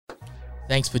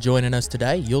Thanks for joining us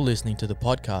today. You're listening to the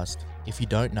podcast. If you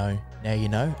don't know, now you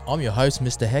know. I'm your host,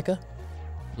 Mr. Hecker.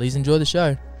 Please enjoy the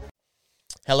show.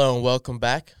 Hello and welcome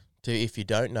back to If You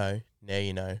Don't Know, Now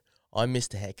You Know. I'm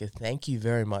Mr. Hecker. Thank you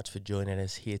very much for joining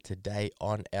us here today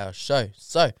on our show.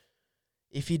 So,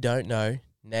 if you don't know,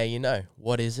 now you know.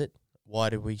 What is it? Why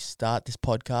did we start this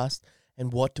podcast?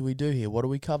 And what do we do here? What do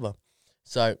we cover?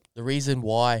 So, the reason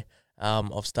why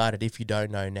I've started If You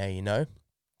Don't Know, Now You Know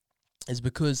is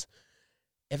because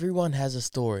everyone has a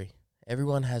story.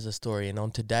 Everyone has a story. And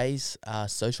on today's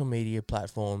social media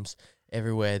platforms,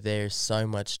 everywhere, there's so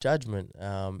much judgment.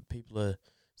 People are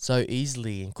so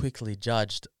easily and quickly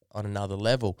judged on another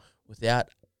level without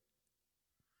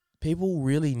people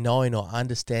really knowing or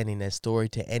understanding their story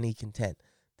to any content.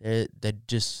 They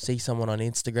just see someone on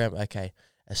Instagram, okay,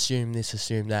 assume this,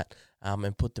 assume that,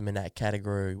 and put them in that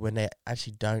category when they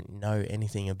actually don't know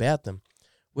anything about them,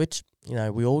 which, you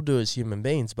know, we all do as human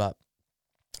beings. But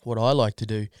what I like to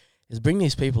do is bring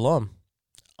these people on,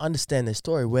 understand their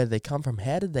story, where they come from,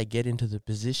 how did they get into the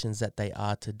positions that they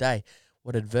are today,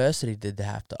 what adversity did they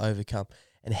have to overcome,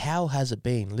 and how has it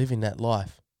been living that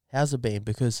life? How's it been?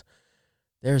 Because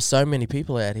there are so many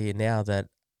people out here now that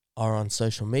are on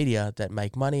social media that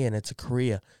make money, and it's a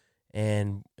career,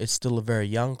 and it's still a very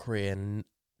young career, and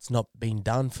it's not been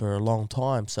done for a long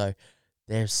time. So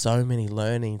there's so many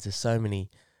learnings, there's so many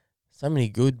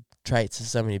good traits and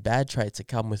so many bad traits that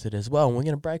come with it as well. And we're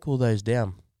going to break all those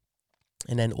down.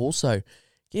 And then also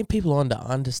getting people on to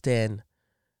understand,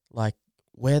 like,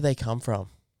 where they come from.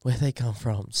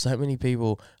 So many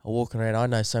people are walking around. I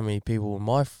know so many people in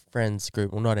my friends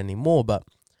group, well, not anymore, but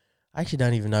I actually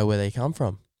don't even know where they come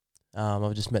from.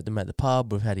 I've just met them at the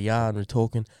pub. We've had a yarn. We're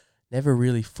talking. Never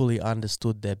really fully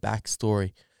understood their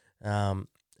backstory. And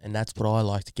that's what I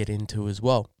like to get into as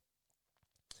well.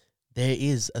 There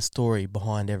is a story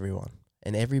behind everyone,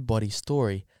 and everybody's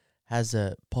story has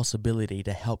a possibility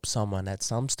to help someone at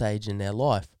some stage in their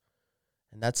life.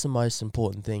 And that's the most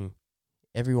important thing.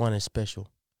 Everyone is special.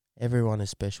 Everyone is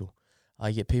special.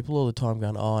 I get people all the time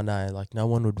going, oh no, like no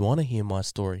one would want to hear my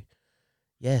story.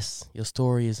 Yes, your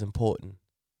story is important.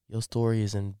 Your story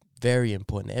is very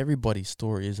important. Everybody's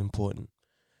story is important.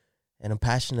 And I'm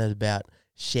passionate about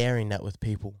sharing that with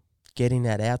people, getting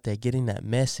that out there, getting that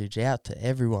message out to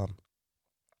everyone,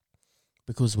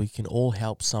 because we can all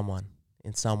help someone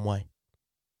in some way.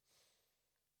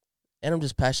 And I'm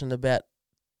just passionate about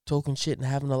talking shit and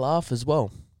having a laugh as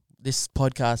well. This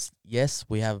podcast, yes,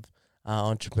 we have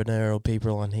entrepreneurial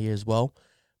people on here as well,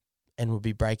 and we'll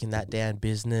be breaking that down,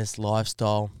 business,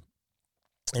 lifestyle.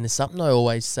 And it's something I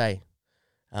always say.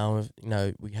 We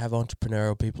have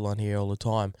entrepreneurial people on here all the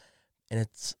time, and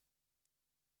it's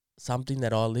something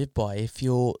that I live by. If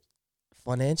you're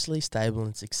financially stable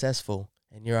and successful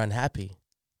and you're unhappy,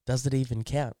 does it even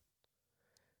count?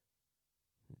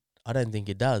 I don't think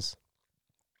it does.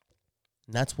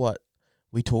 And that's what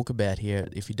we talk about here.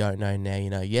 If you don't know, now you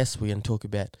know. Yes, we're going to talk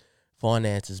about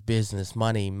finances, business,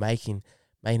 money, making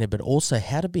it, but also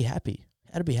how to be happy.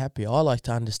 How to be happy. I like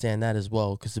to understand that as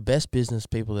well, because the best business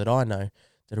people that I know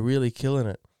that are really killing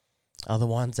it are the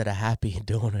ones that are happy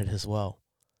doing it as well.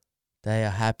 They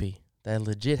are happy. They're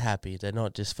legit happy. They're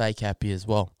not just fake happy as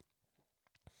well.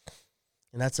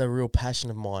 And that's a real passion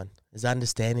of mine, is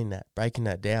understanding that, breaking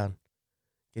that down,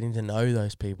 getting to know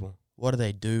those people. What do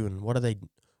they do, and what are they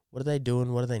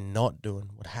doing? What are they not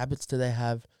doing? What habits do they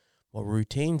have? What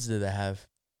routines do they have?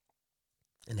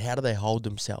 And how do they hold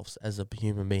themselves as a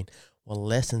human being? What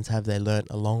lessons have they learnt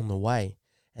along the way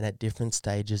and at different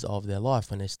stages of their life?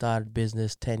 When they started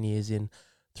business 10 years in,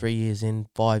 3 years in,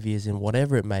 5 years in,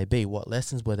 whatever it may be, what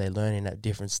lessons were they learning at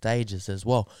different stages as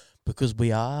well? Because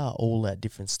we are all at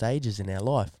different stages in our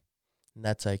life, and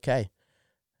that's okay.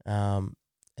 And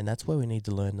that's where we need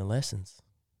to learn the lessons.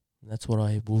 And that's what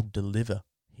I will deliver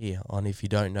here on If You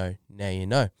Don't Know, Now You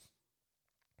Know.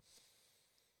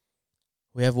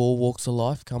 We have all walks of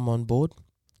life come on board.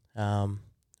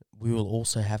 We will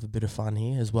also have a bit of fun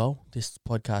here as well. This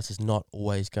podcast is not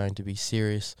always going to be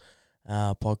serious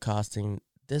podcasting.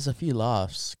 There's a few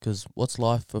laughs, because what's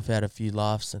life without a few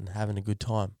laughs and having a good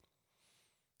time?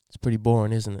 It's pretty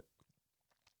boring, isn't it?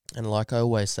 And like I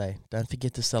always say, don't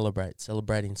forget to celebrate.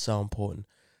 Celebrating is so important.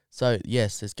 So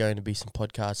yes, there's going to be some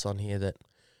podcasts on here that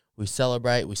we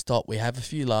celebrate, we stop, we have a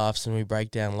few laughs, and we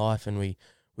break down life, and we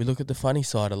look at the funny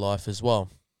side of life as well.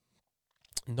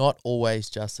 Not always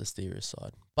just the serious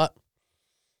side. But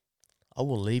I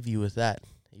will leave you with that.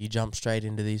 You jump straight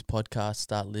into these podcasts,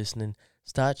 start listening,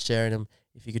 start sharing them.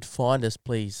 If you could find us,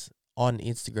 please, on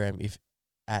Instagram,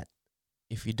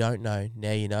 If you don't know,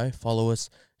 now you know. Follow us.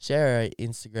 Share our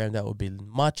Instagram. That would be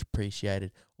much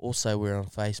appreciated. Also, we're on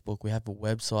Facebook. We have a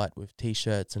website with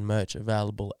T-shirts and merch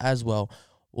available as well.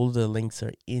 All the links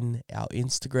are in our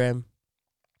Instagram.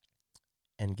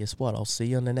 And guess what? I'll see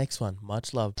you on the next one.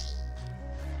 Much love.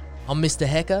 I'm Mr.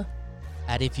 Hecker.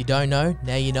 And if you don't know,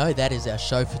 now you know. That is our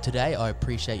show for today. I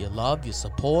appreciate your love, your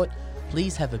support.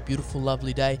 Please have a beautiful,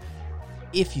 lovely day.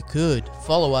 If you could,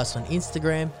 follow us on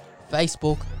Instagram,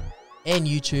 Facebook, and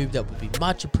YouTube. That would be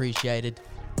much appreciated.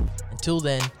 Until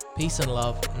then, peace and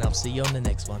love, and I'll see you on the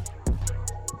next one.